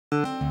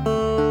We're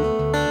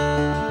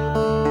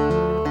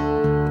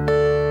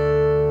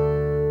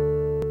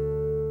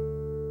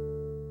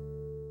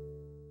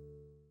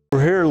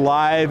here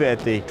live at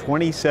the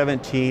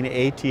 2017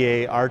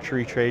 ATA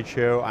Archery Trade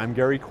Show. I'm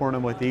Gary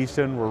Cornum with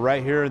Easton. We're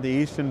right here at the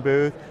Easton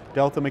booth,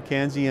 Delta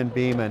McKenzie and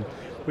Beeman.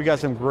 We got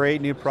some great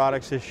new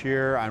products this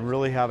year. I'm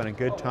really having a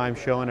good time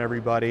showing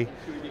everybody.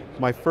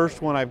 My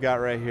first one I've got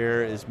right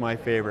here is my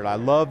favorite. I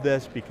love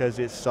this because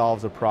it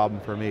solves a problem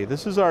for me.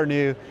 This is our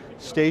new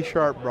Stay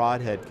Sharp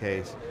broadhead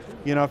case.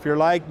 You know, if you're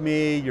like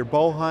me, you're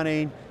bow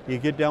hunting, you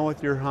get done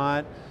with your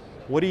hunt,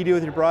 what do you do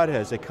with your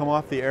broadheads? They come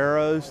off the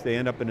arrows, they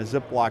end up in a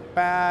Ziploc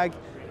bag,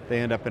 they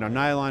end up in a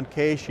nylon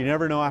case. You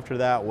never know after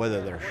that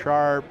whether they're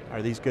sharp,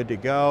 are these good to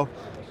go?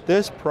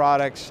 This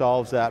product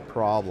solves that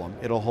problem.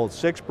 It'll hold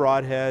 6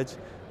 broadheads,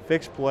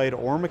 fixed blade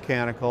or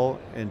mechanical,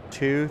 in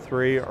 2,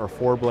 3, or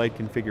 4 blade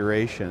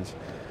configurations.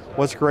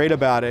 What's great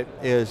about it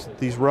is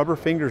these rubber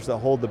fingers that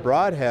hold the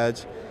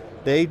broadheads,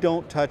 they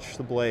don't touch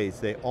the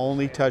blades, they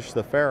only touch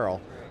the ferrule.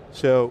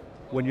 So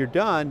when you're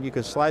done, you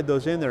can slide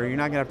those in there. You're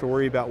not gonna have to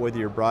worry about whether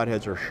your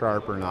broadheads are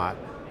sharp or not.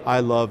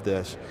 I love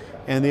this.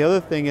 And the other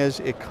thing is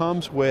it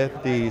comes with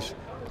these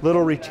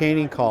little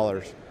retaining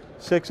collars.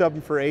 6 of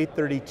them for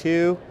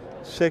 832,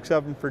 6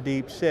 of them for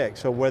deep 6.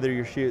 So whether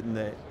you're shooting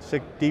the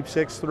deep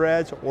 6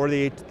 threads or the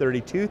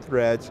 832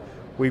 threads,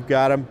 we've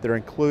got them. They're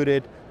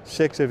included,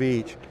 6 of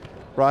each.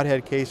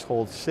 Broadhead case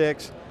holds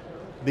 6.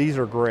 These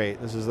are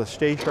great. This is the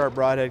Stay Sharp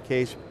broadhead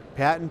case,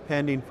 patent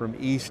pending from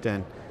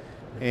Easton.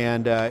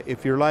 And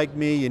if you're like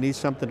me, you need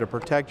something to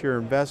protect your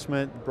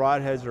investment.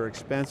 Broadheads are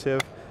expensive,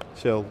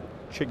 so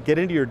get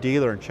into your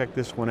dealer and check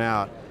this one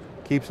out.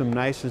 Keeps them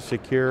nice and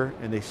secure,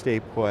 and they stay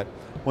put.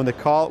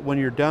 When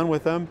you're done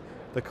with them,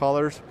 the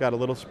collar's got a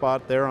little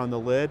spot there on the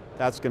lid.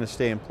 That's going to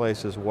stay in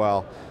place as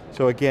well.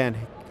 So again,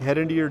 head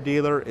into your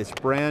dealer. It's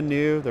brand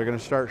new. They're going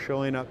to start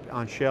showing up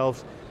on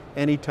shelves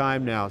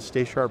anytime now.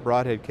 Stay Sharp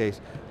broadhead case.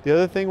 The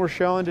other thing we're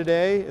showing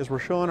today is we're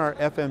showing our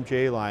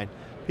FMJ line.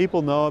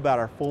 People know about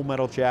our full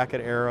metal jacket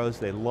arrows.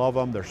 They love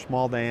them. They're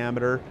small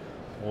diameter.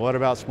 What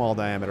about small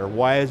diameter?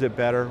 Why is it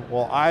better?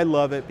 Well, I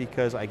love it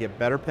because I get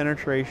better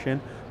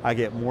penetration. I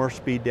get more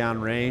speed down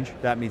range.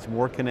 That means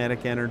more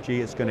kinetic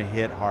energy. It's going to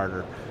hit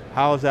harder.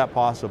 How is that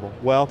possible?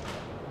 Well,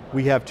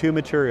 we have 2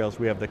 materials.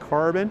 We have the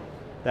carbon,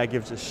 that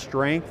gives it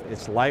strength.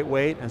 It's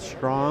lightweight and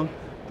strong.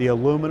 The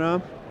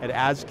aluminum, it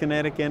adds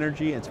kinetic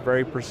energy. It's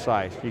very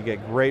precise. You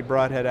get great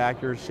broadhead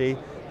accuracy.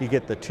 You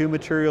get the 2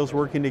 materials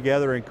working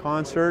together in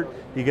concert.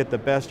 You get the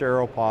best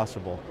arrow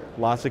possible.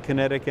 Lots of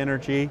kinetic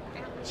energy,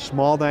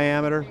 small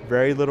diameter,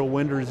 very little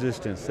wind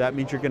resistance. That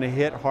means you're going to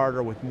hit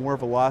harder with more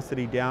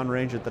velocity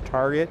downrange at the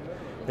target.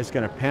 It's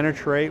going to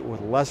penetrate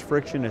with less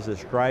friction as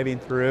it's driving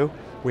through.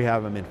 We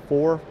have them in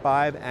 4,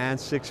 5, and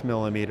 6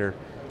 millimeter.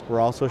 We're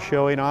also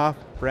showing off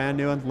brand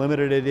new and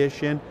limited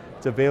edition.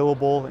 It's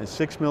available in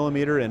 6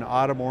 millimeter in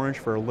autumn orange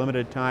for a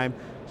limited time.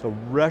 So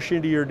rush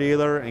into your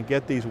dealer and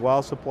get these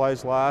while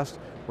supplies last.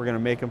 We're going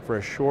to make them for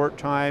a short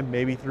time,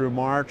 maybe through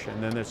March,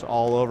 and then it's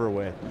all over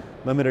with.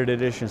 Limited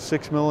edition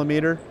 6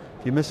 millimeter.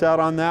 If you miss out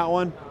on that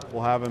one,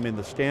 we'll have them in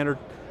the standard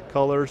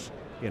colors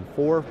in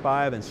 4,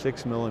 5, and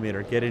 6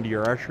 millimeter. Get into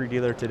your archery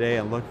dealer today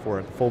and look for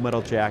it. Full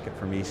metal jacket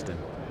from Easton.